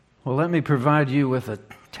Well, let me provide you with a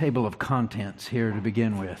table of contents here to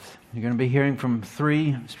begin with. You're going to be hearing from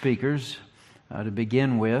three speakers. To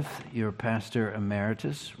begin with, your pastor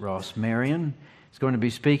emeritus, Ross Marion, is going to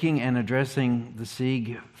be speaking and addressing the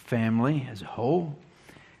Sieg family as a whole.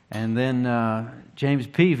 And then James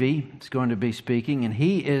Peavy is going to be speaking, and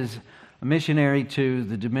he is a missionary to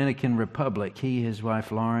the Dominican Republic. He, his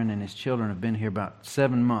wife Lauren, and his children have been here about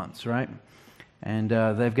 7 months, right? And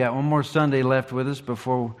they've got one more Sunday left with us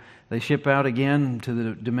before they ship out again to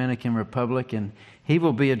the Dominican Republic, and he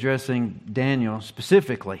will be addressing Daniel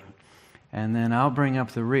specifically. And then I'll bring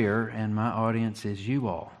up the rear, and my audience is you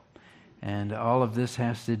all. And all of this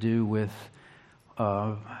has to do with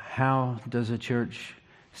how does a church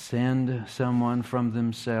send someone from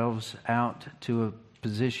themselves out to a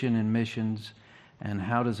position in missions, and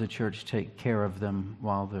how does a church take care of them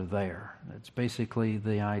while they're there? That's basically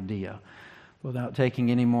the idea. Without taking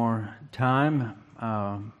any more time,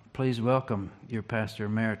 please welcome your pastor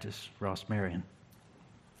emeritus, Ross Marion.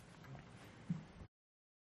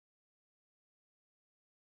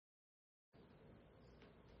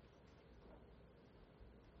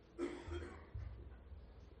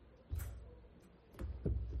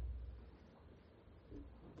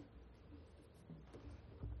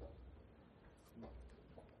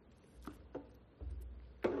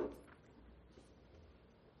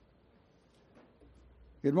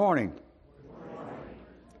 Good morning.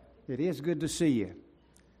 It is good to see you.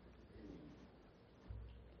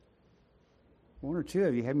 One or two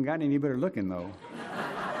of you haven't gotten any better looking, though.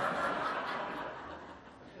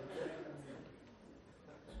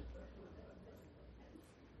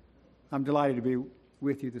 I'm delighted to be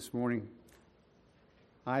with you this morning.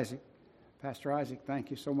 Pastor Isaac,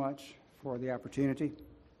 thank you so much for the opportunity.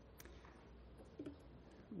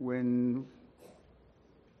 When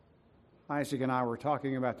Isaac and I were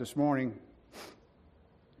talking about this morning,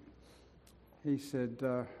 he said,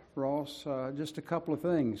 Ross, just a couple of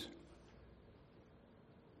things.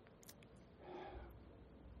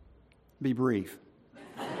 Be brief.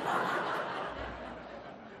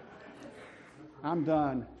 I'm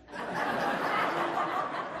done.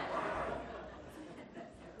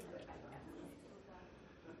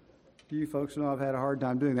 You folks know I've had a hard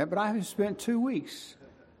time doing that, but I have spent 2 weeks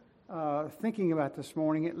thinking about this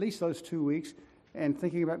morning, at least those 2 weeks, and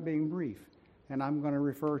thinking about being brief. And I'm going to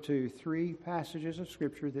refer to 3 passages of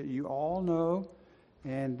Scripture that you all know,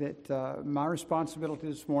 and that my responsibility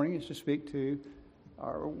this morning is to speak to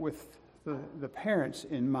with the parents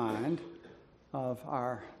in mind of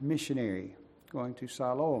our missionary going to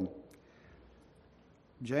Siloam.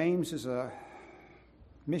 James is a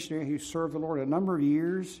missionary who served the Lord a number of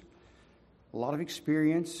years, a lot of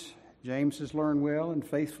experience. James has learned well and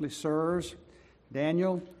faithfully serves.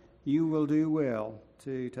 Daniel, you will do well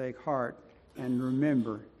to take heart and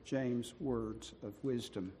remember James' words of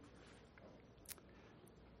wisdom.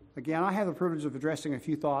 Again, I have the privilege of addressing a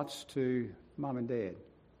few thoughts to Mom and Dad,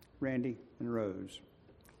 Randy and Rose.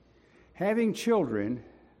 Having children,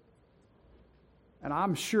 and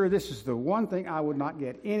I'm sure this is the one thing I would not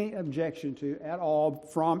get any objection to at all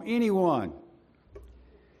from anyone.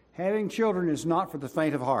 Having children is not for the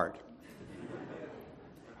faint of heart.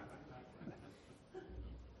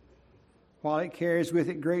 While it carries with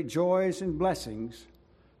it great joys and blessings,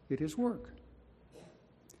 it is work.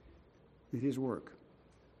 It is work.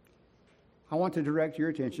 I want to direct your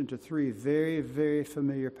attention to 3 very, very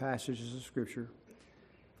familiar passages of Scripture,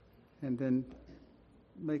 and then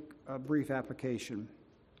make a brief application.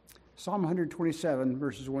 Psalm 127,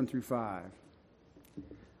 verses 1 through 5.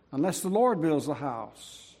 Unless the Lord builds the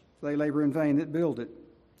house, they labor in vain that build it.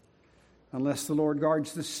 Unless the Lord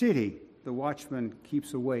guards the city, the watchman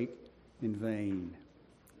keeps awake in vain.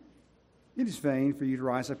 It is vain for you to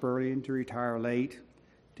rise up early and to retire late,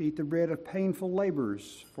 to eat the bread of painful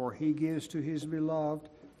labors, for he gives to his beloved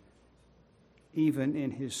even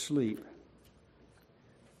in his sleep.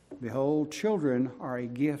 Behold, children are a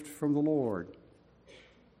gift from the Lord.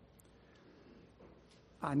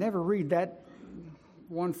 I never read that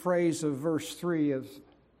one phrase of verse 3 of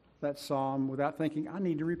that psalm without thinking, I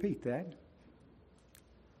need to repeat that.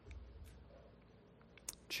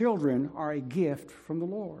 Children are a gift from the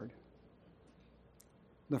Lord.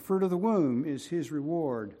 The fruit of the womb is his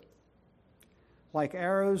reward. Like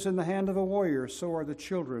arrows in the hand of a warrior, so are the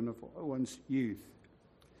children of one's youth.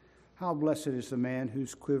 How blessed is the man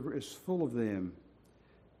whose quiver is full of them.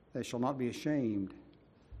 They shall not be ashamed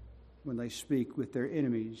when they speak with their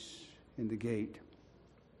enemies in the gate.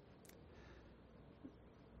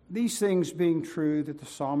 These things being true that the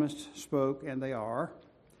psalmist spoke, and they are,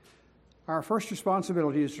 our first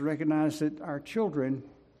responsibility is to recognize that our children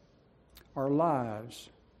are lives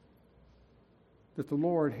that the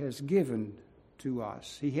Lord has given to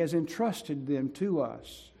us. He has entrusted them to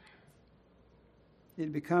us.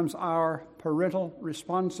 It becomes our parental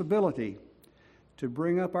responsibility to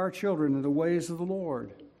bring up our children in the ways of the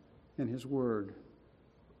Lord and His Word.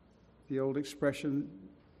 The old expression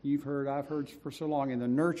you've heard, I've heard for so long, in the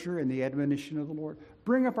nurture and the admonition of the Lord.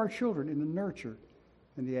 Bring up our children in the nurture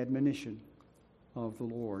and the admonition of the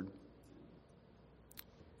Lord.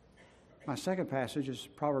 My second passage is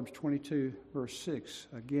Proverbs 22, verse 6.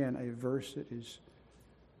 Again, a verse that is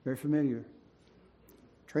very familiar.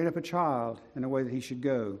 Train up a child in the way that he should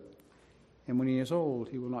go, and when he is old,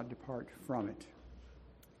 he will not depart from it.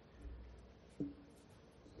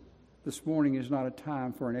 This morning is not a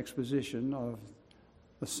time for an exposition of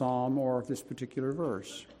the psalm or of this particular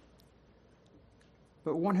verse.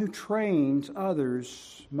 But one who trains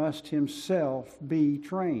others must himself be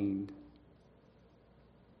trained.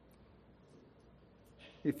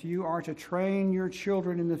 If you are to train your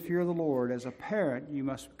children in the fear of the Lord, as a parent, you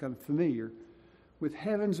must become familiar with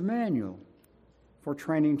heaven's manual for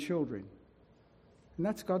training children. And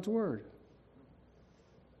that's God's Word.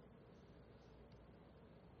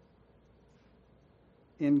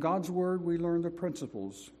 In God's Word, we learn the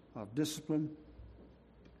principles of discipline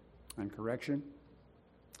and correction,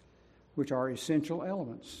 which are essential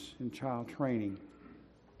elements in child training.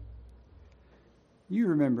 You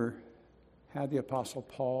remember how the Apostle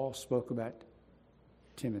Paul spoke about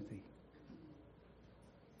Timothy.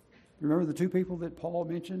 Remember the two people that Paul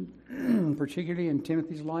mentioned, particularly in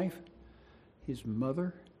Timothy's life? His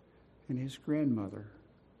mother and his grandmother.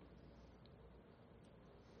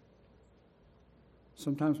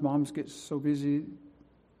 Sometimes moms get so busy,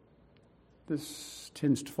 this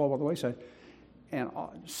tends to fall by the wayside. And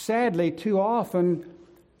sadly, too often,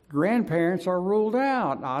 grandparents are ruled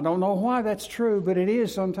out. I don't know why that's true, but it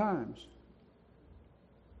is sometimes.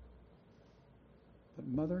 But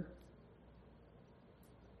mother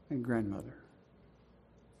and grandmother.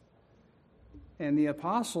 And the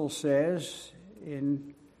apostle says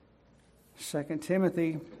in 2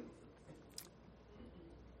 Timothy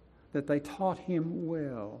that they taught him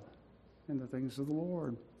well in the things of the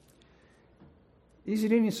Lord. Is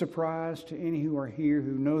it any surprise to any who are here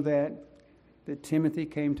who know that Timothy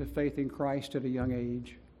came to faith in Christ at a young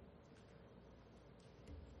age?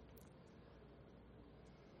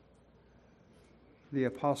 The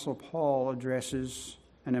Apostle Paul addresses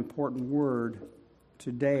an important word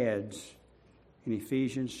to dads in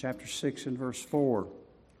Ephesians chapter 6 and verse 4.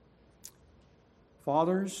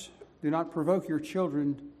 Fathers, do not provoke your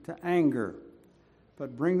children to anger,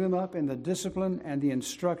 but bring them up in the discipline and the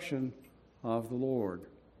instruction of the Lord.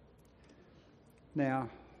 Now,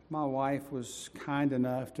 my wife was kind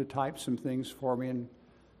enough to type some things for me and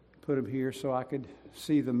put them here so I could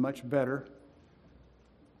see them much better.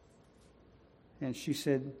 And she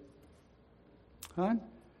said, "Hon,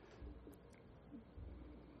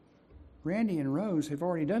 Randy and Rose have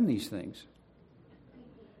already done these things.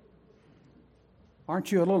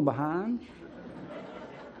 Aren't you a little behind?"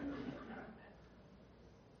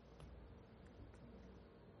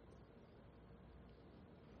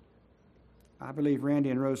 I believe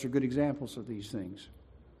Randy and Rose are good examples of these things.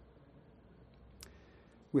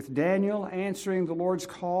 With Daniel answering the Lord's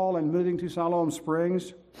call and moving to Siloam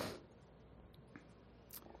Springs,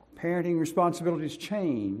 parenting responsibilities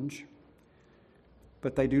change,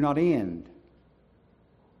 but they do not end.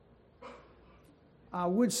 I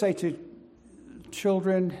would say to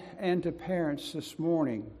children and to parents this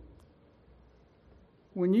morning,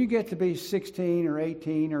 when you get to be 16 or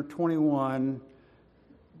 18 or 21,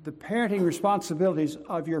 the parenting responsibilities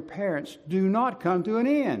of your parents do not come to an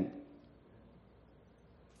end.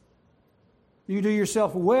 You do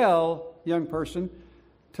yourself well, young person,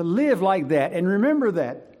 to live like that. And remember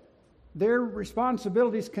that. Their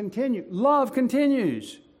responsibilities continue. Love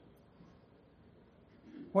continues.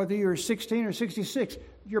 Whether you're 16 or 66,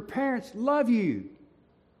 your parents love you.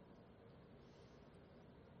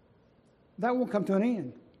 That won't come to an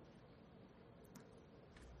end.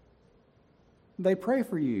 They pray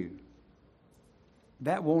for you.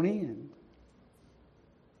 That won't end.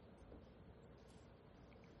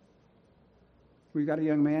 We've got a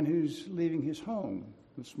young man who's leaving his home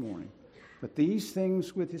this morning. But these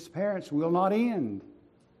things with his parents will not end.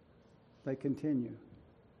 They continue.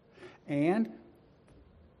 And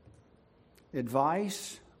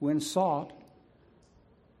advice, when sought,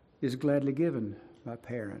 is gladly given by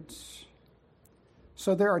parents.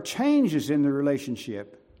 So there are changes in the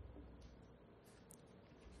relationship,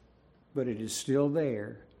 but it is still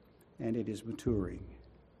there, and it is maturing.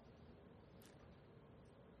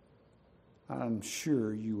 I'm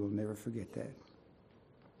sure you will never forget that.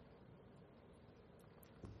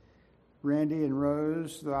 Randy and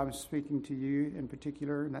Rose, though I'm speaking to you in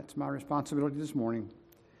particular, and that's my responsibility this morning.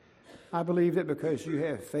 I believe that because you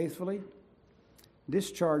have faithfully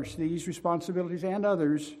discharged these responsibilities and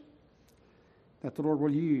others, that the Lord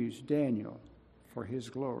will use Daniel for His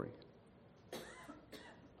glory.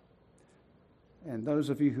 And those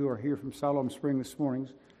of you who are here from Siloam Spring this morning,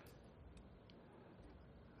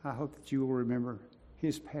 I hope that you will remember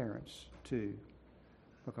his parents too,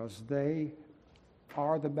 because they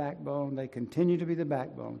are the backbone, they continue to be the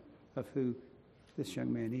backbone of who this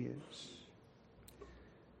young man is.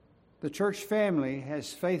 The church family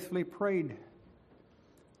has faithfully prayed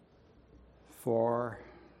for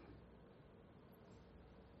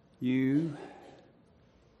you,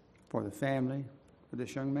 for the family, for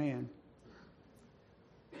this young man.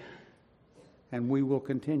 And we will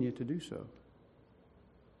continue to do so.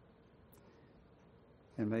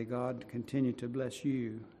 And may God continue to bless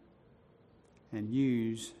you and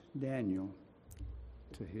use Daniel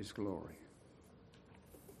to His glory.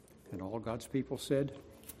 And all God's people said,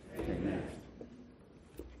 Amen.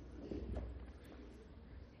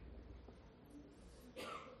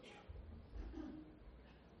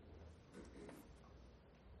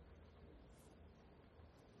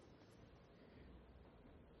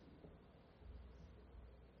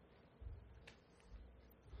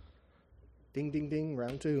 Ding, ding, ding,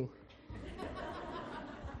 round two.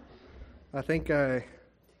 I think I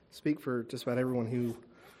speak for just about everyone who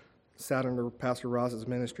sat under Pastor Ross's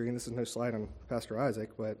ministry, and this is no slight on Pastor Isaac,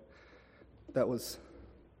 but that was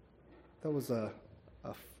a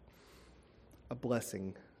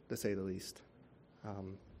blessing, to say the least.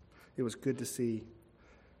 It was good to see.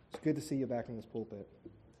 It's good to see you back in this pulpit.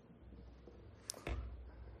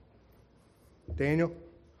 Daniel,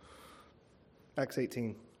 Acts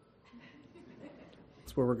 18.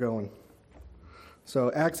 That's where we're going.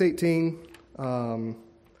 So Acts 18, we're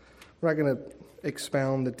not going to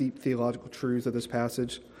expound the deep theological truths of this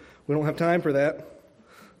passage. We don't have time for that.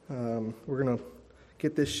 We're going to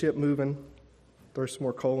get this ship moving, throw some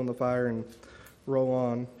more coal in the fire, and roll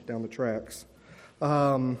on down the tracks.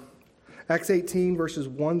 Acts 18, verses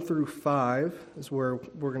 1 through 5 is where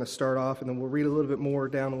we're going to start off, and then we'll read a little bit more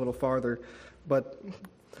down a little farther. But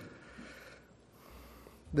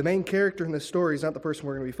the main character in this story is not the person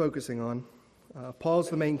we're going to be focusing on. Paul's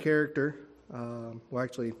the main character. Well,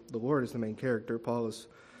 actually, the Lord is the main character. Paul is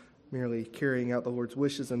merely carrying out the Lord's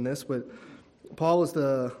wishes in this. But Paul's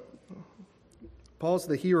the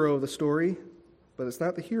hero of the story, but it's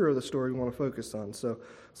not the hero of the story we want to focus on. So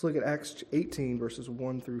let's look at Acts 18, verses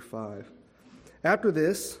 1 through 5. After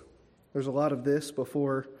this, there's a lot of this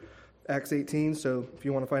before Acts 18, so if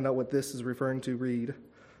you want to find out what this is referring to, read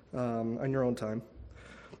on your own time.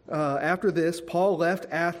 After this, Paul left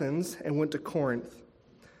Athens and went to Corinth,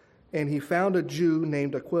 and he found a Jew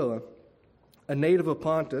named Aquila, a native of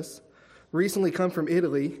Pontus, recently come from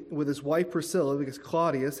Italy with his wife Priscilla, because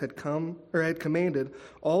Claudius had commanded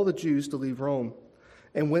all the Jews to leave Rome.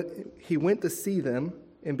 And he went to see them,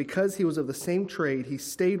 and because he was of the same trade, he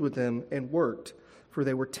stayed with them and worked, for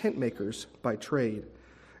they were tent makers by trade.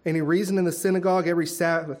 And he reasoned in the synagogue every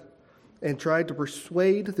Sabbath and tried to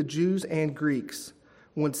persuade the Jews and Greeks.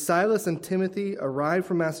 When Silas and Timothy arrived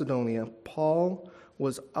from Macedonia, Paul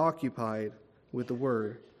was occupied with the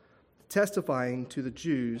word, testifying to the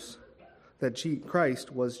Jews that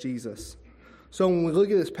Christ was Jesus. So when we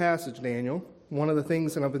look at this passage, Daniel, one of the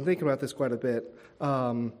things, and I've been thinking about this quite a bit,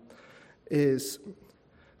 is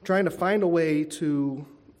trying to find a way to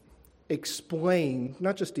explain,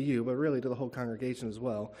 not just to you, but really to the whole congregation as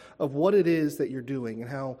well, of what it is that you're doing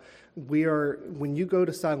and how when you go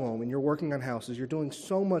to Siloam and you're working on houses, you're doing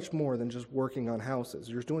so much more than just working on houses.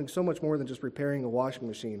 You're doing so much more than just repairing a washing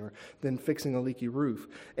machine or than fixing a leaky roof.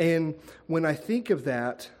 And when I think of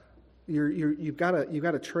that, you've got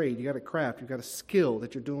a trade, you've got a craft, you've got a skill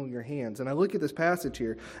that you're doing with your hands. And I look at this passage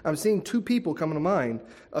here, I'm seeing two people coming to mind,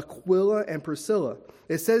 Aquila and Priscilla.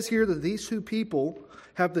 It says here that these two people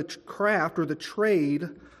have the craft or the trade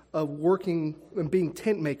of working and being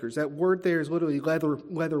tent makers. That word there is literally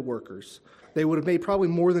leather workers. They would have made probably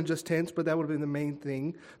more than just tents, but that would have been the main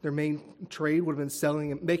thing. Their main trade would have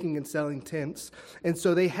been making and selling tents. And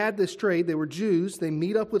so they had this trade. They were Jews. They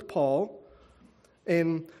meet up with Paul.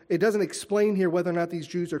 And it doesn't explain here whether or not these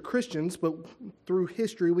Jews are Christians, but through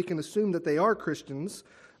history we can assume that they are Christians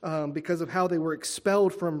because of how they were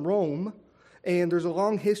expelled from Rome. And there's a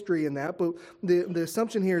long history in that, but the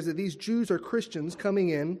assumption here is that these Jews are Christians coming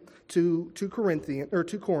in to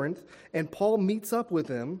Corinth, and Paul meets up with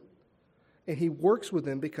them, and he works with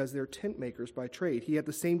them because they're tent makers by trade. He had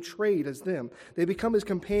the same trade as them. They become his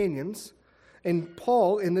companions, And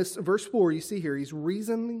Paul, in this verse 4, you see here, he's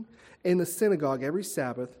reasoning in the synagogue every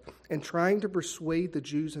Sabbath and trying to persuade the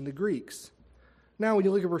Jews and the Greeks. Now, when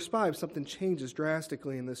you look at verse 5, something changes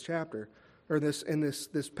drastically in this chapter, or this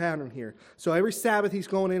pattern here. So every Sabbath he's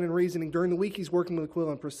going in and reasoning. During the week he's working with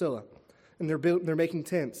Aquila and Priscilla, and they're making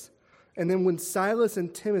tents. And then when Silas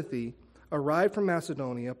and Timothy arrived from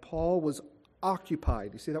Macedonia, Paul was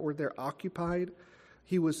occupied. You see that word there, occupied?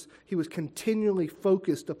 He was continually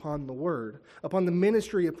focused upon the Word, upon the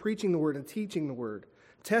ministry of preaching the Word and teaching the Word,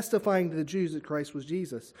 testifying to the Jews that Christ was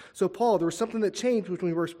Jesus. So Paul, there was something that changed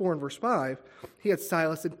between verse 4 and verse 5. He had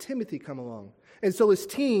Silas and Timothy come along. And so his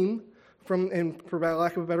team, and for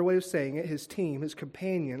lack of a better way of saying it, his team, his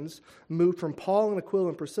companions, moved from Paul and Aquila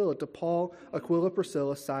and Priscilla to Paul, Aquila,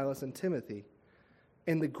 Priscilla, Silas, and Timothy.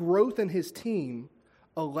 And the growth in his team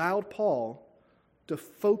allowed Paul to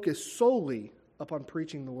focus solely upon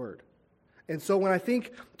preaching the Word. And so when I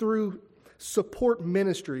think through support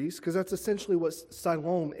ministries, because that's essentially what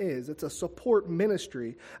Siloam is, it's a support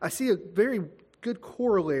ministry, I see a very good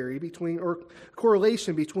correlation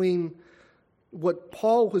between what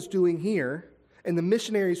Paul was doing here and the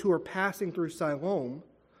missionaries who are passing through Siloam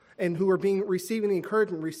and who are receiving the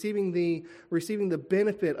encouragement, receiving the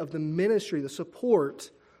benefit of the ministry, the support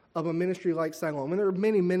of a ministry like Siloam. And there are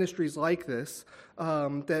many ministries like this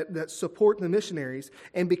that support the missionaries.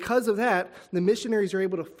 And because of that, the missionaries are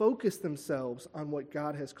able to focus themselves on what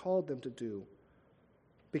God has called them to do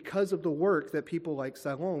because of the work that people like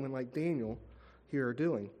Siloam and like Daniel here are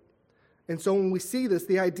doing. And so when we see this,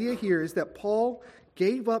 the idea here is that Paul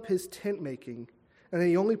gave up his tent making and then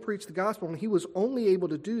he only preached the gospel, and he was only able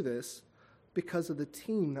to do this because of the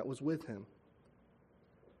team that was with him.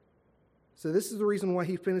 So this is the reason why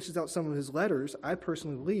he finishes out some of his letters, I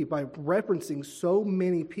personally believe, by referencing so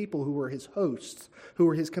many people who were his hosts, who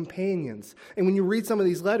were his companions. And when you read some of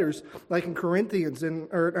these letters, like in Colossians,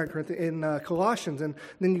 and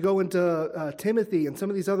then you go into Timothy and some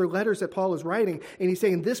of these other letters that Paul is writing, and he's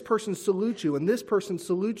saying, this person salutes you, and this person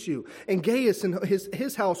salutes you, and Gaius and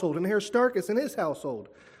his household, and Aristarchus and his household,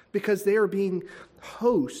 because they are being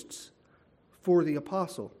hosts for the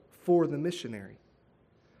apostle, for the missionary.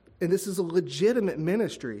 And this is a legitimate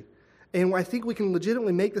ministry. And I think we can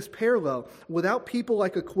legitimately make this parallel. Without people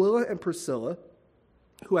like Aquila and Priscilla,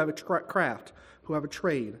 who have a craft, who have a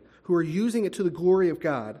trade, who are using it to the glory of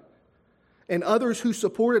God, and others who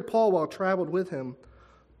supported Paul while traveled with him,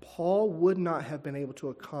 Paul would not have been able to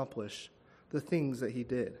accomplish the things that he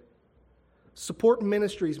did. Support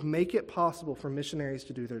ministries make it possible for missionaries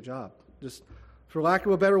to do their job. Just for lack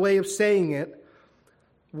of a better way of saying it,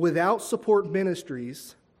 without support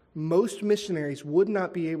ministries, most missionaries would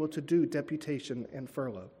not be able to do deputation and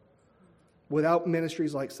furlough without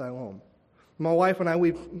ministries like Siloam. My wife and I,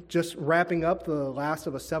 we've just wrapping up the last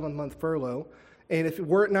of a 7-month furlough, and if it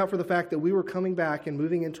weren't not for the fact that we were coming back and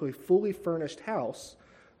moving into a fully furnished house,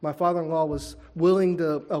 my father-in-law was willing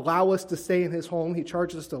to allow us to stay in his home. He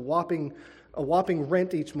charged us a whopping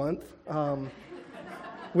rent each month.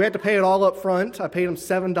 We had to pay it all up front. I paid him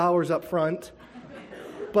 $7 up front.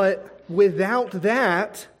 But without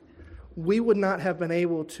that, we would not have been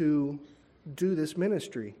able to do this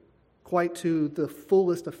ministry quite to the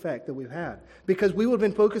fullest effect that we've had. Because we would have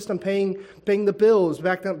been focused on paying the bills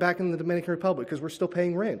back in the Dominican Republic, because we're still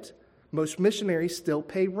paying rent. Most missionaries still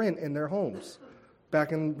pay rent in their homes,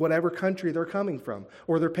 back in whatever country they're coming from.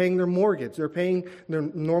 Or they're paying their mortgage. They're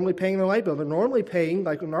normally paying their light bill. They're normally paying,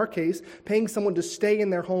 like in our case, paying someone to stay in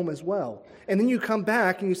their home as well. And then you come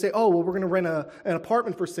back and you say, oh, well, we're going to rent an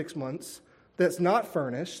apartment for 6 months that's not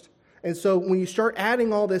furnished. And so when you start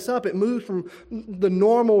adding all this up, it moves from the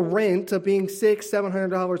normal rent of being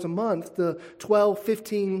 $600-700 a month to $1,200,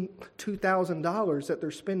 $1,500, $2,000 that they're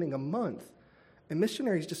spending a month. And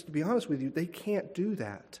missionaries, just to be honest with you, they can't do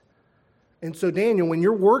that. And so, Daniel, when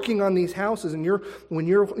you're working on these houses and when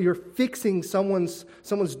you're fixing someone's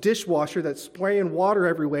dishwasher that's spraying water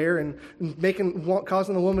everywhere and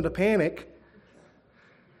causing the woman to panic,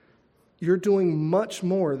 you're doing much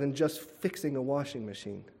more than just fixing a washing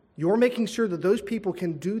machine. You're making sure that those people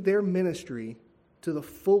can do their ministry to the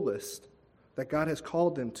fullest that God has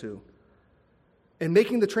called them to. And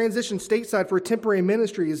making the transition stateside for a temporary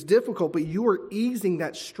ministry is difficult, but you are easing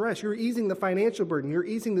that stress. You're easing the financial burden. You're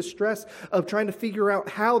easing the stress of trying to figure out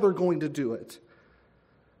how they're going to do it.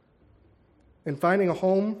 And finding a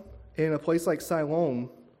home in a place like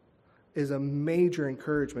Siloam is a major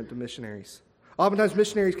encouragement to missionaries. Oftentimes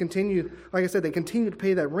missionaries continue to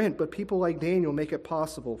pay that rent, but people like Daniel make it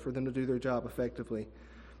possible for them to do their job effectively.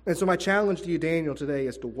 And so my challenge to you, Daniel, today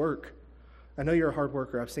is to work. I know you're a hard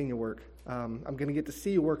worker. I've seen you work. I'm going to get to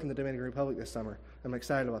see you work in the Dominican Republic this summer. I'm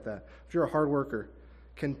excited about that. If you're a hard worker,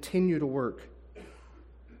 continue to work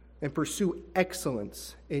and pursue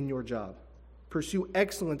excellence in your job. Pursue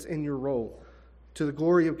excellence in your role to the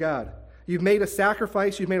glory of God. You've made a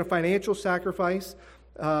sacrifice. You've made a financial sacrifice.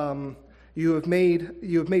 You have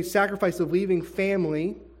made sacrifice of leaving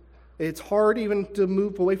family. It's hard even to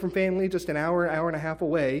move away from family just an hour and a half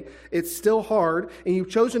away. It's still hard, and you've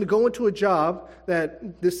chosen to go into a job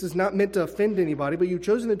that, this is not meant to offend anybody, but you've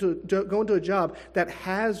chosen to go into a job that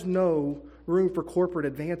has no room for corporate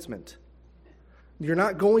advancement. You're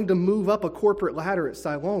not going to move up a corporate ladder at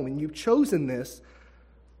Siloam, and you've chosen this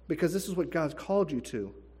because this is what God's called you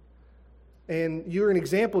to. And you're an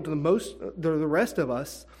example to the rest of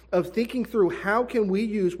us of thinking through how can we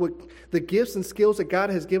use the gifts and skills that God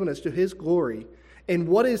has given us to His glory, and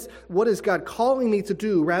what is God calling me to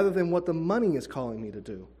do rather than what the money is calling me to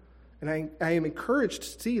do. And I am encouraged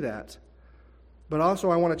to see that. But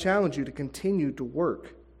also I want to challenge you to continue to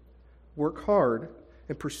work hard,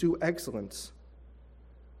 and pursue excellence.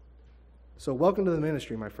 So welcome to the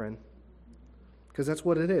ministry, my friend, because that's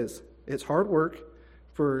what it is. It's hard work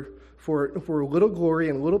for a little glory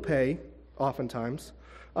and a little pay, oftentimes,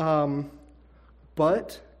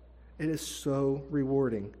 but it is so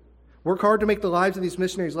rewarding. Work hard to make the lives of these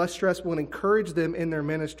missionaries less stressful and encourage them in their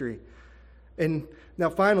ministry. And now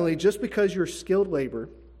finally, just because you're skilled labor,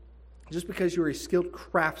 just because you're a skilled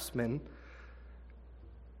craftsman,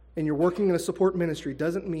 and you're working in a support ministry,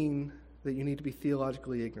 doesn't mean that you need to be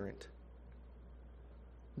theologically ignorant.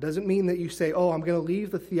 It doesn't mean that you say, oh, I'm going to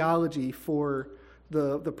leave the theology for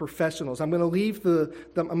the professionals. I'm going to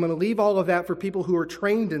leave all of that for people who are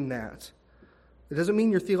trained in that. It doesn't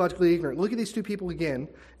mean you're theologically ignorant. Look at these two people again.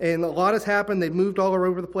 And a lot has happened. They've moved all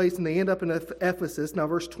over the place, and they end up in Ephesus. Now,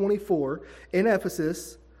 verse 24, in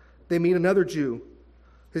Ephesus, they meet another Jew.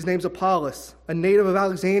 His name's Apollos, a native of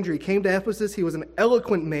Alexandria. He came to Ephesus. He was an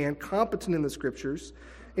eloquent man, competent in the Scriptures,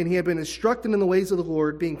 and he had been instructed in the ways of the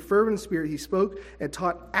Lord. Being fervent in spirit, he spoke and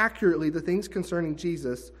taught accurately the things concerning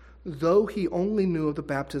Jesus, though he only knew of the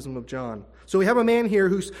baptism of John. So we have a man here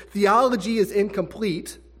whose theology is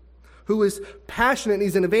incomplete, who is passionate, and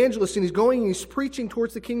he's an evangelist, and he's preaching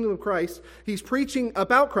towards the kingdom of Christ. He's preaching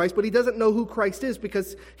about Christ, but he doesn't know who Christ is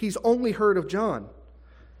because he's only heard of John.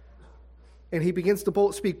 And he begins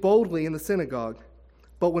to speak boldly in the synagogue.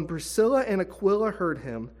 But when Priscilla and Aquila heard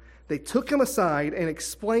him, they took him aside and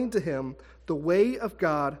explained to him the way of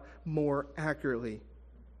God more accurately.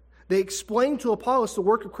 They explained to Apollos the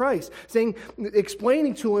work of Christ,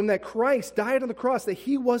 explaining to him that Christ died on the cross, that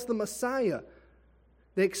he was the Messiah.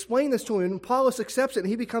 They explain this to him, and Apollos accepts it, and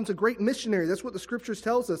he becomes a great missionary. That's what the Scriptures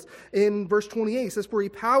tells us in verse 28. It says, for he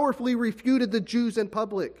powerfully refuted the Jews in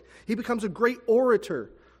public. He becomes a great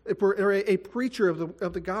orator, or a preacher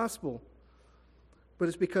of the gospel. But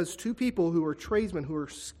it's because two people who are tradesmen, who are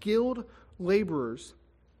skilled laborers,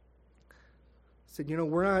 said,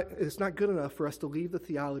 it's not good enough for us to leave the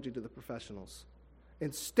theology to the professionals.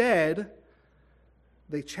 Instead,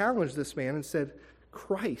 they challenged this man and said,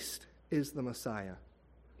 Christ is the Messiah.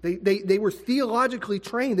 They were theologically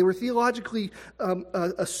trained. They were theologically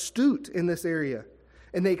astute in this area.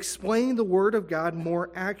 And they explained the Word of God more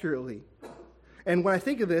accurately. And when I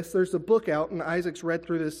think of this, there's a book out, and Isaac's read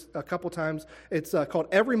through this a couple times. It's called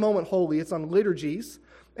Every Moment Holy. It's on liturgies,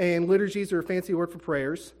 and liturgies are a fancy word for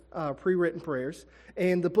prayers, pre-written prayers.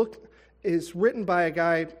 And the book is written by a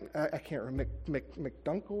guy, I can't remember,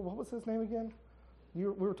 McDunkel, what was his name again? We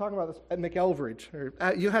were talking about this at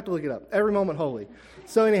McElveridge. You have to look it up. Every Moment Holy.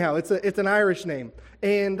 So anyhow, it's an Irish name.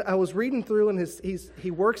 And I was reading through, and he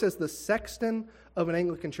works as the sexton of an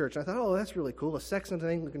Anglican church. And I thought, oh, that's really cool, a sexton of an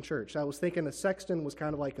Anglican church. I was thinking a sexton was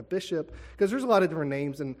kind of like a bishop, because there's a lot of different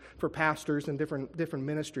names for pastors and different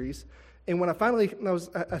ministries. And when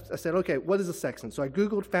I said, okay, what is a sexton? So I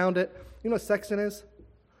Googled, found it. You know what a sexton is?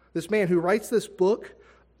 This man who writes this book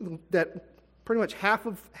that pretty much half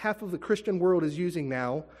of the Christian world is using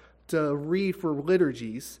now to read for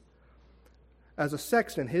liturgies. As a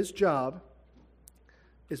sexton, his job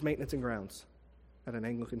is maintenance and grounds at an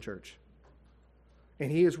Anglican church. And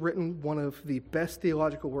he has written one of the best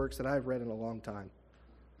theological works that I've read in a long time.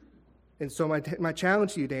 And so my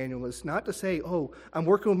challenge to you, Daniel, is not to say, oh, I'm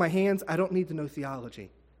working with my hands, I don't need to know theology.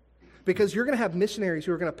 Because you're going to have missionaries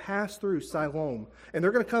who are going to pass through Siloam, and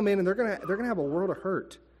they're going to come in and they're going to have a world of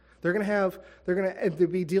hurt. They're going to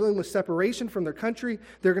be dealing with separation from their country.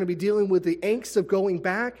 They're going to be dealing with the angst of going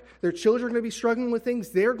back. Their children are going to be struggling with things.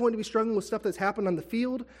 They're going to be struggling with stuff that's happened on the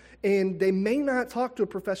field. And they may not talk to a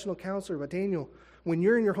professional counselor, but Daniel, when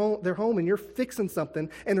you're in their home and you're fixing something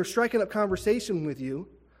and they're striking up conversation with you,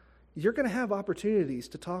 you're going to have opportunities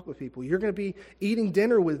to talk with people. You're going to be eating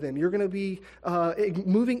dinner with them. You're going to be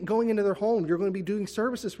going into their home. You're going to be doing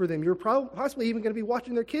services for them. You're possibly even going to be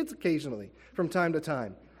watching their kids occasionally from time to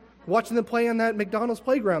time, watching them play on that McDonald's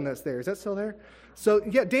playground that's there. Is that still there? So,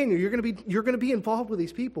 yeah, Daniel, you're going to be involved with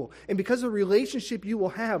these people. And because of the relationship you will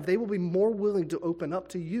have, they will be more willing to open up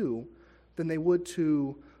to you than they would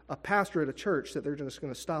to a pastor at a church that they're just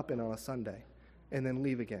going to stop in on a Sunday and then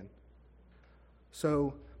leave again.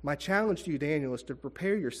 So my challenge to you, Daniel, is to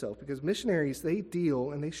prepare yourself, because missionaries, they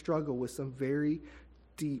deal and they struggle with some very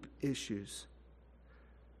deep issues.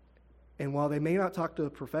 And while they may not talk to a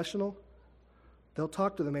professional, they'll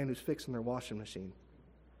talk to the man who's fixing their washing machine.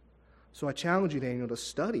 So I challenge you, Daniel, to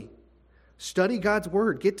study. Study God's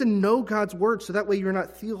Word. Get to know God's Word so that way you're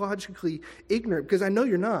not theologically ignorant, because I know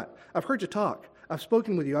you're not. I've heard you talk. I've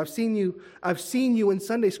spoken with you. I've seen you in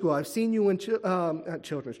Sunday school. I've seen you in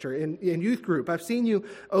children's church, in youth group. I've seen you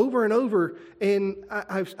over and over, and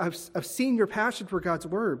I've seen your passion for God's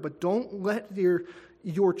Word. But don't let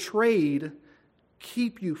your trade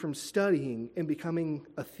keep you from studying and becoming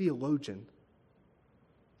a theologian.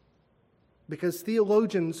 Because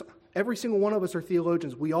theologians, every single one of us are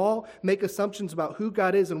theologians. We all make assumptions about who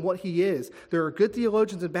God is and what He is. There are good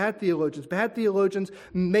theologians and bad theologians. Bad theologians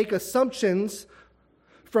make assumptions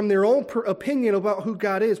from their own opinion about who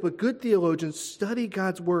God is, but good theologians study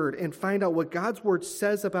God's Word and find out what God's Word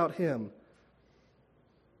says about Him.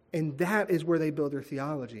 And that is where they build their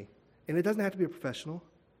theology. And it doesn't have to be a professional.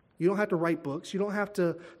 You don't have to write books. You don't have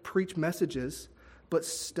to preach messages. But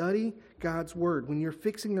study God's Word. When you're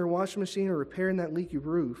fixing their washing machine or repairing that leaky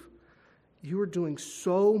roof, you are doing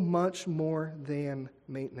so much more than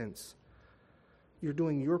maintenance. You're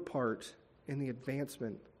doing your part in the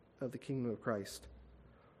advancement of the kingdom of Christ.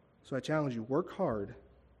 So I challenge you, work hard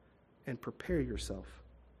and prepare yourself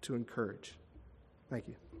to encourage. Thank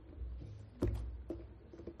you.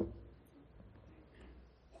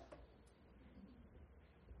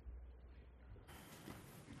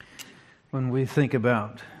 When we think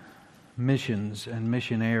about missions and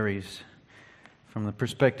missionaries from the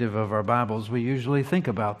perspective of our Bibles, we usually think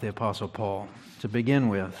about the Apostle Paul to begin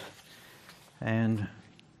with. And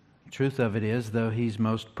the truth of it is, though he's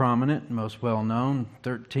most prominent, most well-known,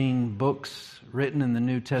 13 books written in the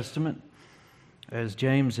New Testament, as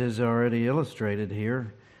James has already illustrated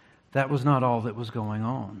here, that was not all that was going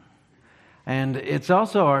on. And it's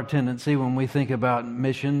also our tendency when we think about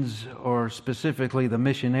missions, or specifically the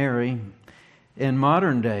missionary, in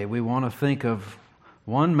modern day, we want to think of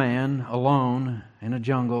one man alone in a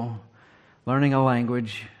jungle, learning a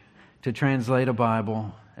language to translate a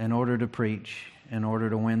Bible in order to preach, in order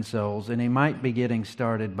to win souls. And he might be getting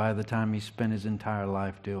started by the time he spent his entire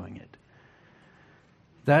life doing it.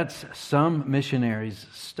 That's some missionaries'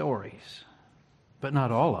 stories, but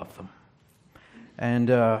not all of them. And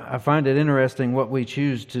I find it interesting what we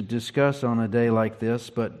choose to discuss on a day like this,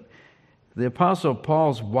 but the Apostle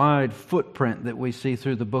Paul's wide footprint that we see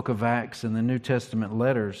through the book of Acts and the New Testament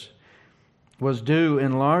letters was due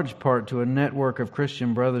in large part to a network of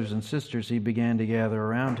Christian brothers and sisters he began to gather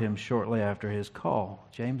around him shortly after his call.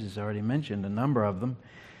 James has already mentioned a number of them.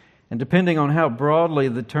 And depending on how broadly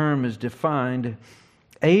the term is defined,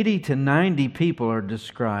 80 to 90 people are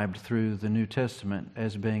described through the New Testament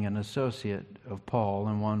as being an associate of Paul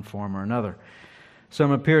in one form or another.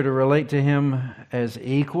 Some appear to relate to him as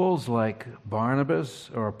equals, like Barnabas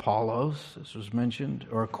or Apollos, this was mentioned,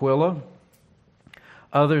 or Aquila.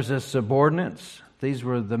 Others as subordinates. These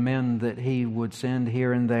were the men that he would send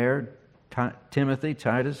here and there, Timothy,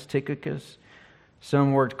 Titus, Tychicus.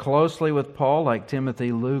 Some worked closely with Paul, like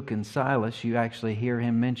Timothy, Luke, and Silas. You actually hear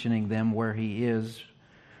him mentioning them where he is.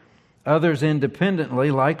 Others independently,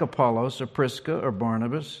 like Apollos or Prisca or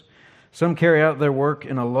Barnabas. Some carry out their work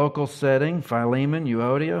in a local setting, Philemon,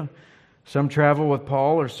 Euodia. Some travel with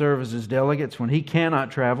Paul or serve as his delegates when he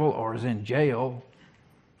cannot travel or is in jail,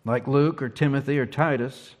 like Luke or Timothy or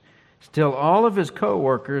Titus. Still, all of his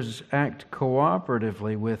co-workers act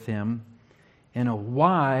cooperatively with him in a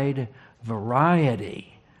wide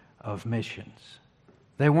variety of missions.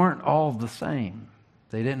 They weren't all the same.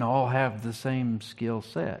 They didn't all have the same skill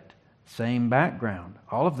set, same background.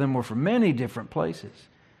 All of them were from many different places.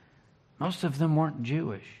 Most of them weren't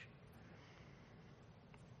Jewish.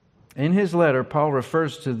 In his letter, Paul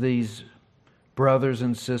refers to these brothers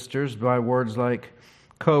and sisters by words like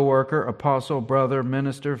co-worker, apostle, brother,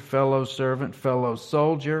 minister, fellow servant, fellow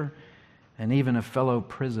soldier, and even a fellow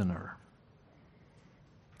prisoner.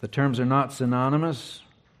 The terms are not synonymous.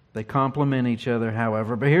 They complement each other,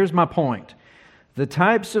 however. But here's my point. The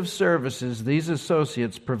types of services these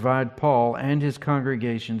associates provide Paul and his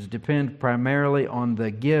congregations depend primarily on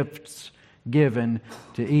the gifts given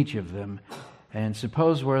to each of them. And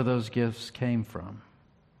suppose where those gifts came from.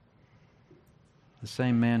 The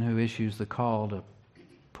same man who issues the call to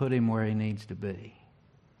put him where he needs to be.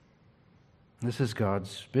 This is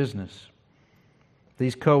God's business.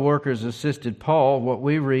 These co-workers assisted Paul, what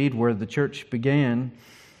we read, where the church began,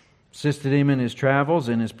 assisted him in his travels,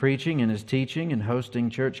 in his preaching, in his teaching, in hosting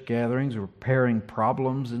church gatherings, repairing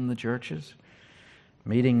problems in the churches,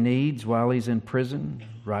 meeting needs while he's in prison,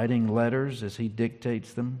 writing letters as he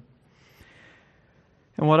dictates them.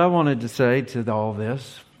 And what I wanted to say to all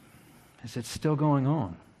this is it's still going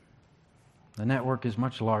on. The network is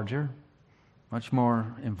much larger, much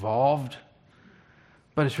more involved,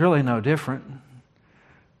 but it's really no different.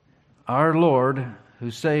 Our Lord,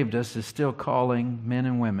 who saved us, is still calling men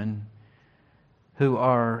and women who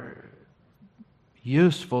are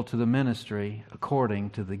useful to the ministry according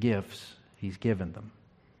to the gifts He's given them.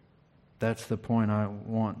 That's the point I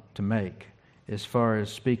want to make as far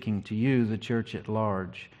as speaking to you, the church at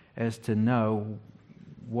large, as to know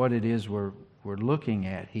what it is we're looking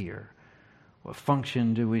at here. What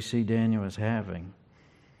function do we see Daniel as having?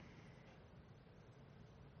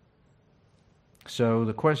 So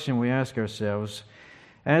the question we ask ourselves,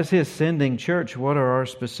 as his sending church, what are our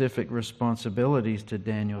specific responsibilities to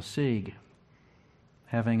Daniel Sieg?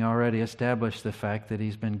 Having already established the fact that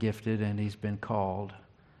he's been gifted and he's been called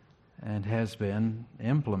and has been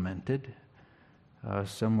implemented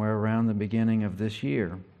somewhere around the beginning of this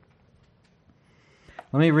year.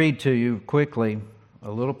 Let me read to you quickly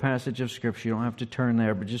a little passage of Scripture. You don't have to turn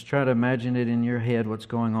there, but just try to imagine it in your head, what's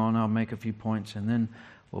going on. I'll make a few points, and then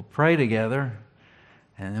we'll pray together,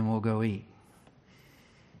 and then we'll go eat.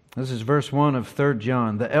 This is verse 1 of 3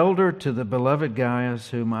 John. The elder to the beloved Gaius,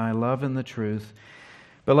 whom I love in the truth.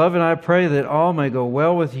 Beloved, I pray that all may go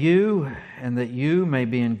well with you, and that you may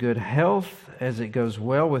be in good health, as it goes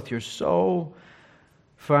well with your soul.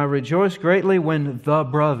 For I rejoice greatly when the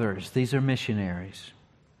brothers, these are missionaries,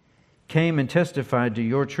 came and testified to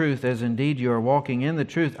your truth, as indeed you are walking in the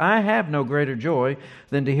truth. I have no greater joy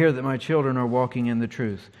than to hear that my children are walking in the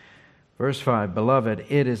truth. Verse 5, Beloved,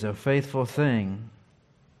 it is a faithful thing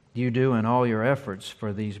you do in all your efforts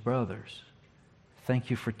for these brothers.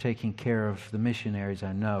 Thank you for taking care of the missionaries,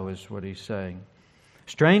 I know, is what he's saying.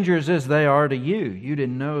 Strangers as they are to you, you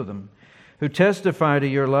didn't know them, who testify to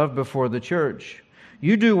your love before the church.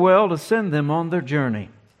 You do well to send them on their journey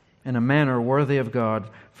in a manner worthy of God,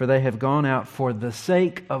 for they have gone out for the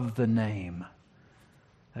sake of the name.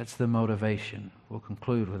 That's the motivation. We'll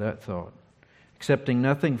conclude with that thought. Accepting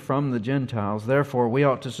nothing from the Gentiles, therefore we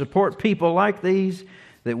ought to support people like these,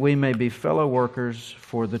 that we may be fellow workers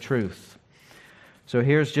for the truth. So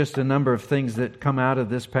here's just a number of things that come out of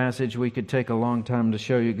this passage. We could take a long time to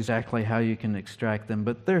show you exactly how you can extract them,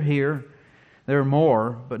 but they're here. There are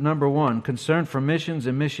more, but number one, concern for missions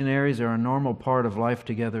and missionaries are a normal part of life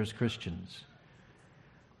together as Christians.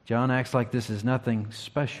 John acts like this is nothing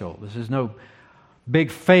special. This is no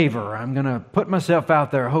big favor. I'm going to put myself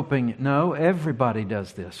out there hoping. No, everybody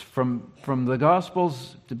does this. From the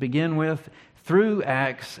Gospels to begin with, through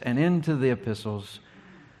Acts and into the epistles,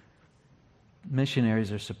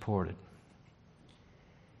 missionaries are supported.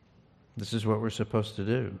 This is what we're supposed to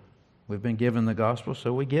do. We've been given the gospel,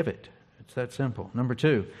 so we give it. It's that simple. Number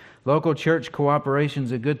two, local church cooperation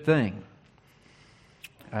is a good thing.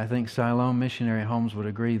 I think Siloam Missionary Homes would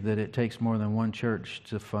agree that it takes more than one church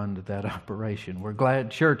to fund that operation. We're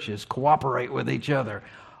glad churches cooperate with each other.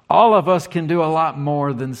 All of us can do a lot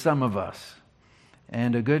more than some of us.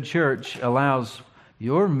 And a good church allows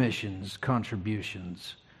your missions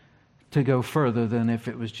contributions to go further than if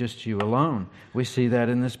it was just you alone. We see that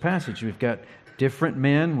in this passage. We've got different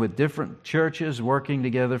men with different churches working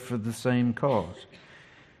together for the same cause.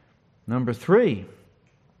 Number three,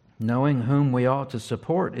 knowing whom we ought to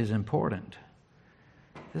support is important.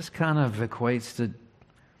 This kind of equates to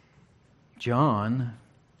John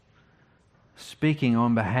speaking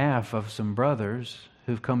on behalf of some brothers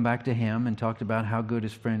who've come back to him and talked about how good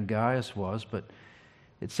his friend Gaius was, but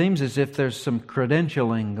it seems as if there's some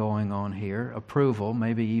credentialing going on here, approval,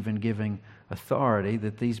 maybe even giving authority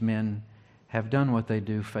that these men have done what they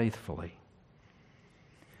do faithfully.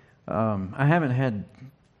 I haven't had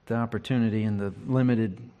the opportunity in the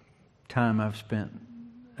limited time I've spent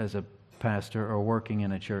as a pastor or working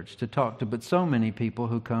in a church to talk to, but so many people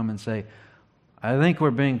who come and say, I think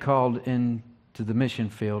we're being called into the mission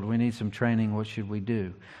field. We need some training. What should we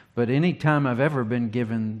do? But any time I've ever been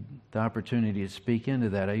given the opportunity to speak into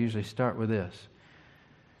that, I usually start with this.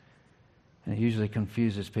 And it usually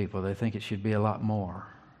confuses people. They think it should be a lot more.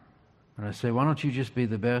 And I say, why don't you just be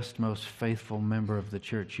the best, most faithful member of the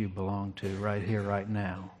church you belong to right here, right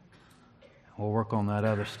now? We'll work on that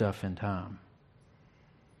other stuff in time.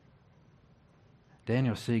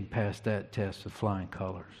 Daniel Sieg passed that test with flying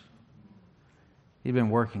colors. He'd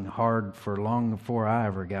been working hard for long before I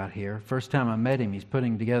ever got here. First time I met him, he's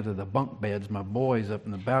putting together the bunk beds my boys up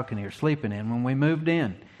in the balcony are sleeping in when we moved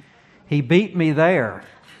in. He beat me there,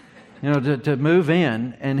 to move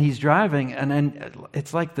in, and he's driving, and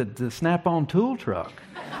it's like the Snap-on tool truck.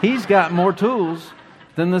 He's got more tools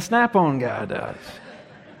than the Snap-on guy does.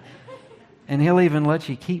 And he'll even let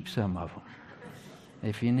you keep some of them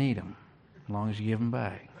if you need them, as long as you give them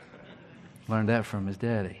back. Learned that from his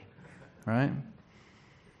daddy, right?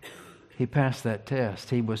 He passed that test.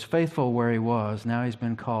 He was faithful where he was. Now he's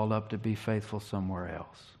been called up to be faithful somewhere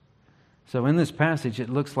else. So in this passage, it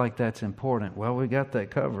looks like that's important. Well, we got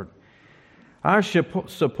that covered. Our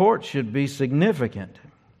support should be significant.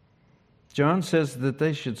 John says that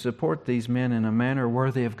they should support these men in a manner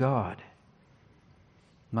worthy of God.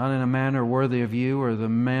 Not in a manner worthy of you, or in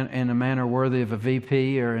a manner worthy of a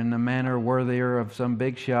VP, or in a manner worthier of some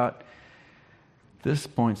big shot. This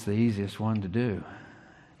point's the easiest one to do.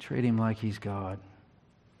 Treat him like he's God.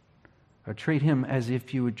 Or treat him as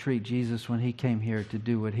if you would treat Jesus when he came here to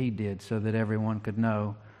do what he did, so that everyone could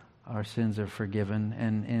know our sins are forgiven,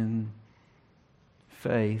 and in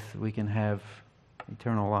faith we can have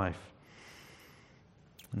eternal life.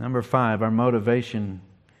 Number 5, our motivation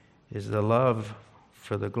is the love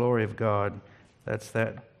for the glory of God. That's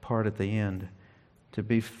that part at the end. To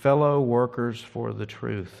be fellow workers for the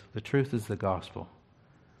truth. The truth is the gospel.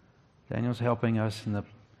 Daniel's helping us in the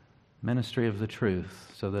ministry of the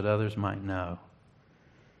truth so that others might know.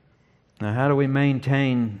 Now, how do we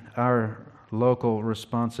maintain our local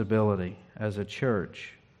responsibility as a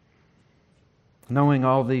church, knowing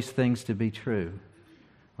all these things to be true?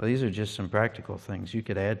 Well, these are just some practical things. You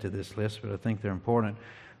could add to this list, but I think they're important.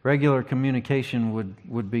 Regular communication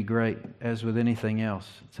would be great, as with anything else.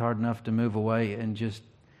 It's hard enough to move away and just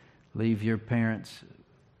leave your parents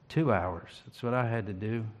 2 hours. That's what I had to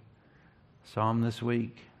do. Saw them this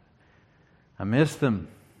week. I missed them.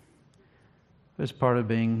 It was part of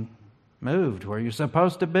being moved where you're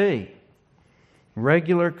supposed to be.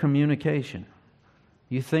 Regular communication.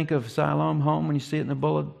 You think of Siloam Home when you see it in the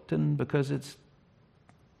bulletin because it's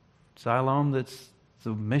Siloam that's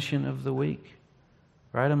the mission of the week.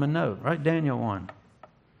 Write them a note. Write Daniel one.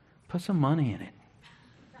 Put some money in it.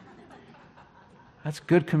 That's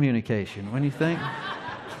good communication. When you think,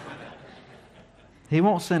 he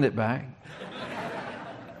won't send it back.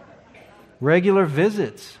 Regular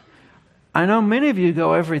visits. I know many of you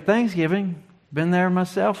go every Thanksgiving. Been there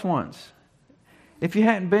myself once. If you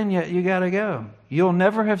hadn't been yet, you got to go. You'll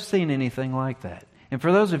never have seen anything like that. And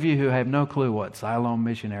for those of you who have no clue what Siloam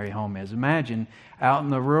Missionary Home is, imagine out in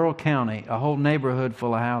the rural county, a whole neighborhood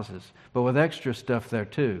full of houses, but with extra stuff there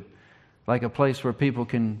too. Like a place where people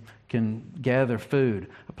can gather food,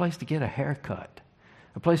 a place to get a haircut,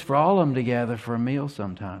 a place for all of them to gather for a meal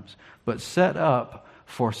sometimes, but set up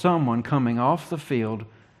for someone coming off the field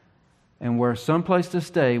and where someplace to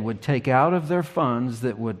stay would take out of their funds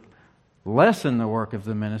that would lessen the work of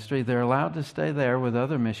the ministry. They're allowed to stay there with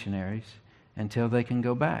other missionaries until they can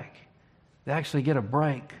go back. They actually get a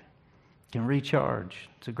break, can recharge.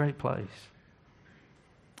 It's a great place.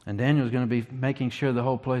 And Daniel's going to be making sure the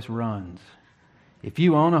whole place runs. If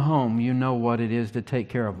you own a home, you know what it is to take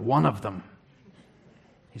care of one of them.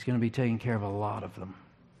 He's going to be taking care of a lot of them.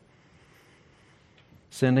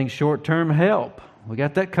 Sending short-term help. We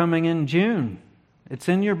got that coming in June. It's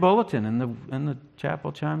in your bulletin in the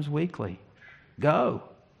Chapel Chimes Weekly. Go.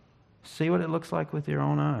 See what it looks like with your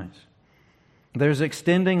own eyes. There's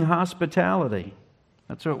extending hospitality.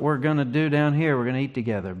 That's what we're going to do down here. We're going to eat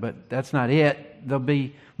together. But that's not it. There'll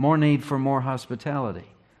be more need for more hospitality.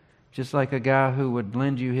 Just like a guy who would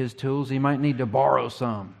lend you his tools, he might need to borrow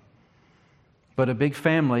some. But a big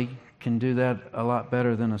family can do that a lot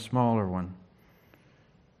better than a smaller one.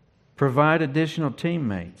 Provide additional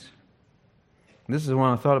teammates. This is the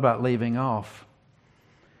one I thought about leaving off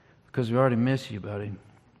because we already miss you, buddy.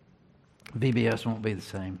 VBS won't be the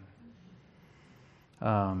same.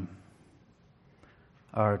 Our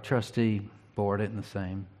trustee board isn't the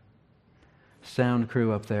same. Sound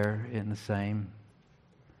crew up there isn't the same.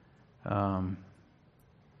 I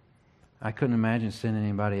couldn't imagine sending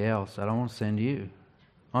anybody else. I don't want to send you.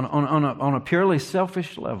 On a purely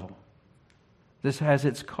selfish level, this has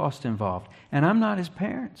its cost involved. And I'm not his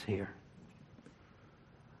parents here.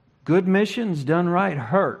 Good missions done right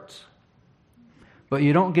hurts. But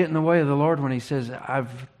you don't get in the way of the Lord when He says,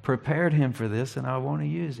 I've prepared him for this and I want to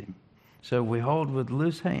use him. So we hold with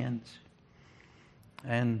loose hands.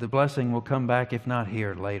 And the blessing will come back, if not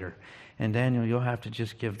here, later. And Daniel, you'll have to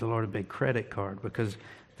just give the Lord a big credit card, because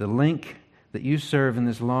the link that you serve in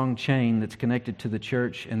this long chain that's connected to the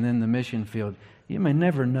church and then the mission field, you may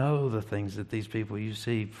never know the things that these people you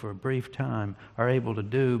see for a brief time are able to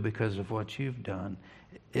do because of what you've done.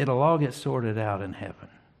 It'll all get sorted out in heaven.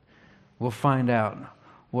 We'll find out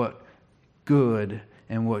what good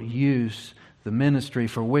and what use the ministry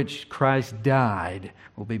for which Christ died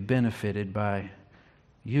will be benefited by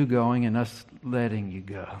you going and us letting you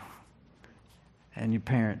go. And your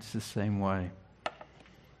parents the same way.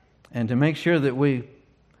 And to make sure that we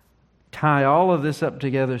tie all of this up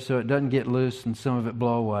together so it doesn't get loose and some of it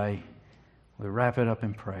blow away, we wrap it up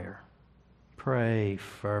in prayer. Pray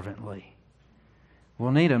fervently.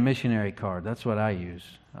 We'll need a missionary card. That's what I use.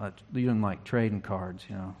 You don't like trading cards,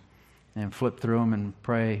 and flip through them and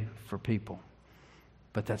pray for people.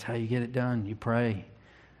 But that's how you get it done. You pray.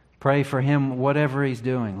 Pray for him, whatever he's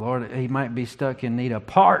doing. Lord, he might be stuck in need of a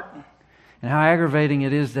part. And how aggravating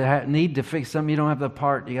it is to need to fix something. You don't have the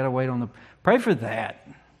part. You got to wait on the... Pray for that.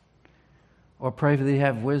 Or pray that you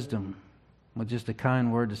have wisdom with just a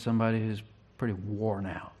kind word to somebody who's pretty worn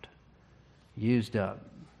out, used up.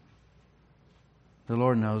 The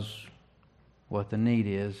Lord knows what the need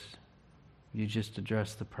is. You just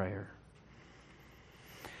address the prayer.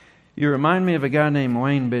 You remind me of a guy named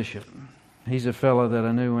Wayne Bishop. He's a fellow that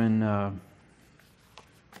I knew in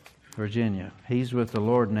Virginia. He's with the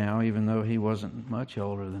Lord now, even though he wasn't much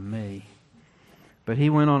older than me. But he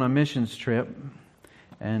went on a missions trip,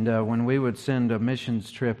 and when we would send a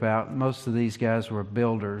missions trip out, most of these guys were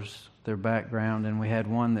builders, their background, and we had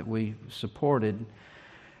one that we supported.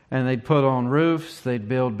 And they'd put on roofs, they'd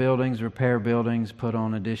build buildings, repair buildings, put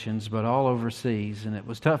on additions, but all overseas. And it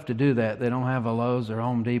was tough to do that. They don't have a Lowe's or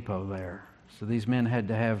Home Depot there. So these men had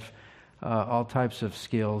to have all types of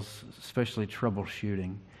skills, especially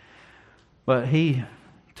troubleshooting. But he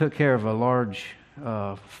took care of a large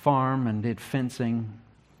farm and did fencing.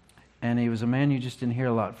 And he was a man you just didn't hear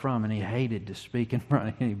a lot from, and he hated to speak in front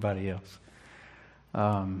of anybody else.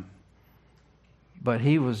 But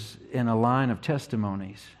he was in a line of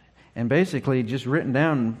testimonies. And basically just written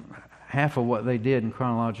down half of what they did in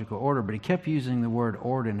chronological order, but he kept using the word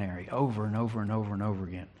ordinary over and over and over and over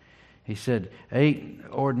again. He said, 8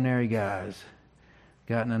 ordinary guys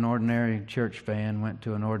got in an ordinary church van, went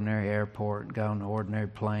to an ordinary airport, got on an ordinary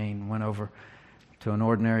plane, went over to an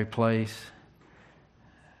ordinary place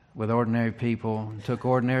with ordinary people, and took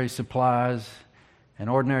ordinary supplies and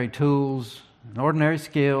ordinary tools and ordinary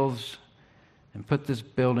skills and put this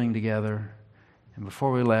building together. And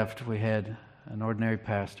before we left, we had an ordinary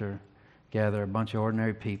pastor gather a bunch of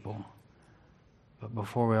ordinary people. But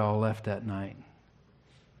before we all left that night,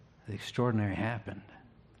 the extraordinary happened.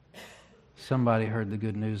 Somebody heard the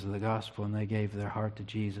good news of the gospel and they gave their heart to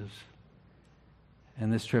Jesus.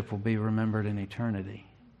 And this trip will be remembered in eternity.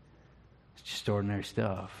 It's just ordinary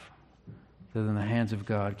stuff that in the hands of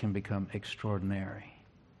God can become extraordinary.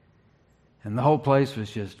 And the whole place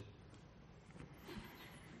was just,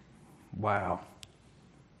 wow.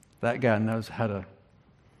 That guy knows how to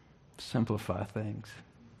simplify things.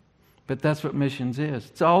 But that's what missions is.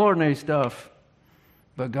 It's all ordinary stuff,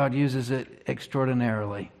 but God uses it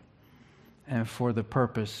extraordinarily and for the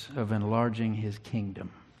purpose of enlarging His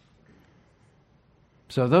kingdom.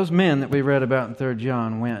 So those men that we read about in 3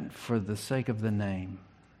 John went for the sake of the name.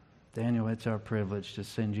 Daniel, it's our privilege to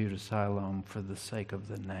send you to Siloam for the sake of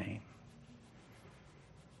the name.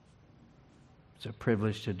 It's a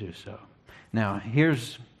privilege to do so. Now,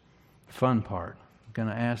 here's the fun part. I'm going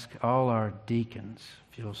to ask all our deacons,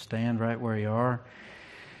 if you'll stand right where you are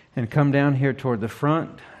and come down here toward the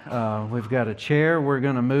front. We've got a chair. We're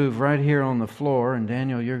going to move right here on the floor, and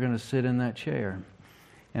Daniel, you're going to sit in that chair.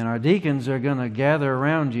 And our deacons are going to gather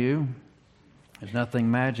around you. There's nothing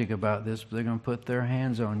magic about this, but they're going to put their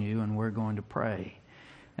hands on you, and we're going to pray.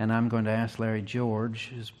 And I'm going to ask Larry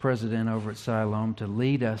George, who's president over at Siloam, to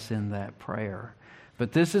lead us in that prayer.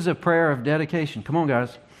 But this is a prayer of dedication. Come on,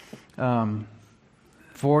 guys.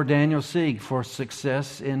 For Daniel Sieg, for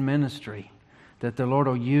success in ministry, that the Lord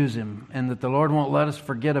will use him and that the Lord won't let us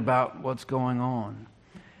forget about what's going on.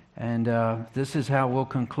 And this is how we'll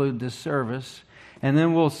conclude this service. And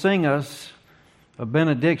then we'll sing us a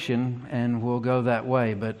benediction and we'll go that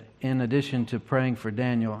way. But in addition to praying for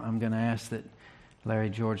Daniel, I'm going to ask that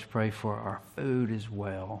Larry George pray for our food as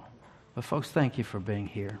well. But folks, thank you for being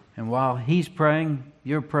here. And while he's praying,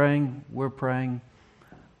 you're praying, we're praying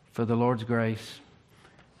for the Lord's grace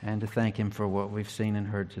and to thank Him for what we've seen and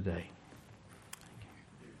heard today.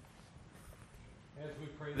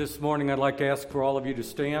 This morning, I'd like to ask for all of you to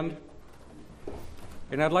stand.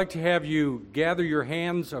 And I'd like to have you gather your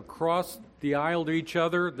hands across the aisle to each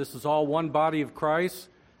other. This is all one body of Christ.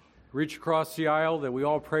 Reach across the aisle that we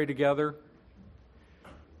all pray together.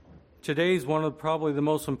 Today is one of probably the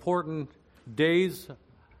most important days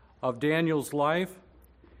of Daniel's life.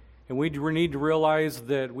 And we need to realize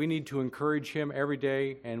that we need to encourage him every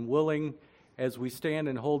day and willing, as we stand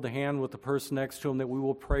and hold the hand with the person next to him, that we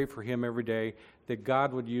will pray for him every day, that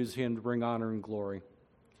God would use him to bring honor and glory.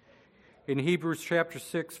 In Hebrews chapter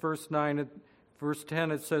 6, verse 9, verse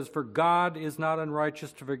 10, it says, "For God is not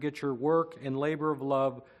unrighteous to forget your work and labor of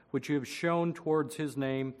love, which you have shown towards his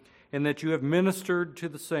name, and that you have ministered to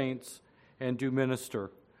the saints and do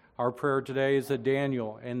minister." Our prayer today is that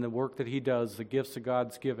Daniel and the work that he does, the gifts that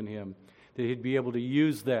God's given him, that he'd be able to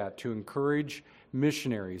use that to encourage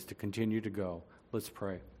missionaries to continue to go. Let's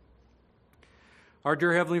pray. Our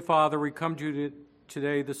dear Heavenly Father, we come to you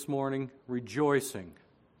today, this morning, rejoicing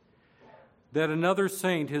that another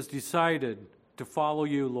saint has decided to follow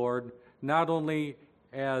you, Lord, not only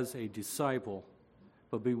as a disciple,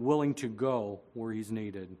 but be willing to go where he's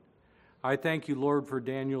needed. I thank you, Lord, for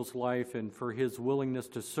Daniel's life and for his willingness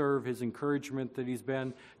to serve, his encouragement that he's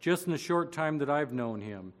been just in the short time that I've known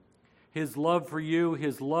him, his love for you,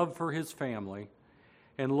 his love for his family,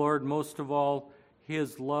 and Lord, most of all,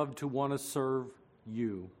 his love to want to serve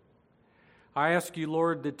you. I ask you,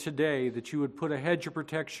 Lord, that today that you would put a hedge of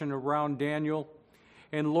protection around Daniel,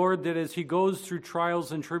 and Lord, that as he goes through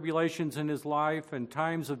trials and tribulations in his life and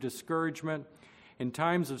times of discouragement, in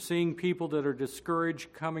times of seeing people that are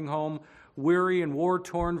discouraged coming home, weary and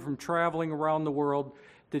war-torn from traveling around the world,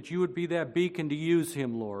 that you would be that beacon to use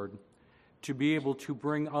him, Lord, to be able to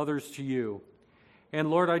bring others to you. And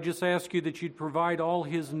Lord, I just ask you that you'd provide all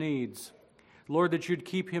his needs. Lord, that you'd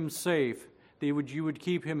keep him safe, that you would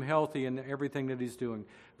keep him healthy in everything that he's doing.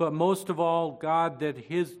 But most of all, God,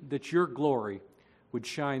 that your glory would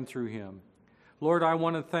shine through him. Lord, I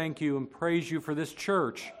want to thank you and praise you for this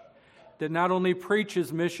church that not only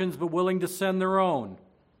preaches missions, but willing to send their own.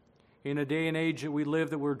 In a day and age that we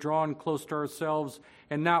live, that we're drawn close to ourselves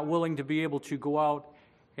and not willing to be able to go out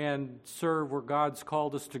and serve where God's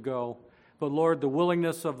called us to go. But Lord, the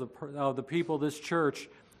willingness of the people of this church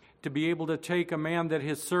to be able to take a man that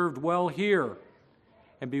has served well here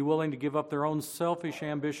and be willing to give up their own selfish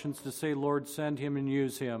ambitions to say, Lord, send him and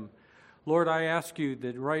use him. Lord, I ask you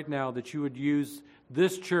that right now that you would use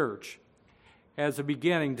this church as a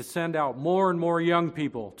beginning to send out more and more young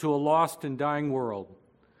people to a lost and dying world.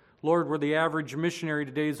 Lord, where the average missionary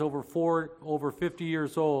today is over 50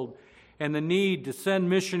 years old, and the need to send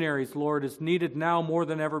missionaries, Lord, is needed now more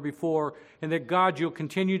than ever before, and that, God, you'll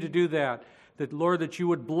continue to do that. That, Lord, that you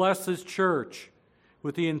would bless this church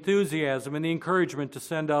with the enthusiasm and the encouragement to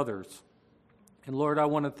send others. And Lord, I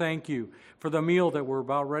want to thank you for the meal that we're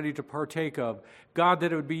about ready to partake of. God,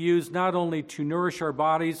 that it would be used not only to nourish our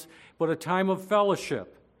bodies, but a time of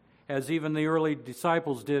fellowship, as even the early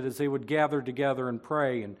disciples did as they would gather together and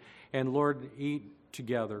pray and Lord, eat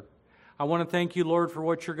together. I want to thank you, Lord, for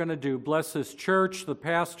what you're going to do. Bless this church, the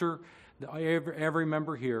pastor, every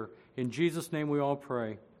member here. In Jesus' name we all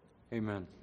pray. Amen.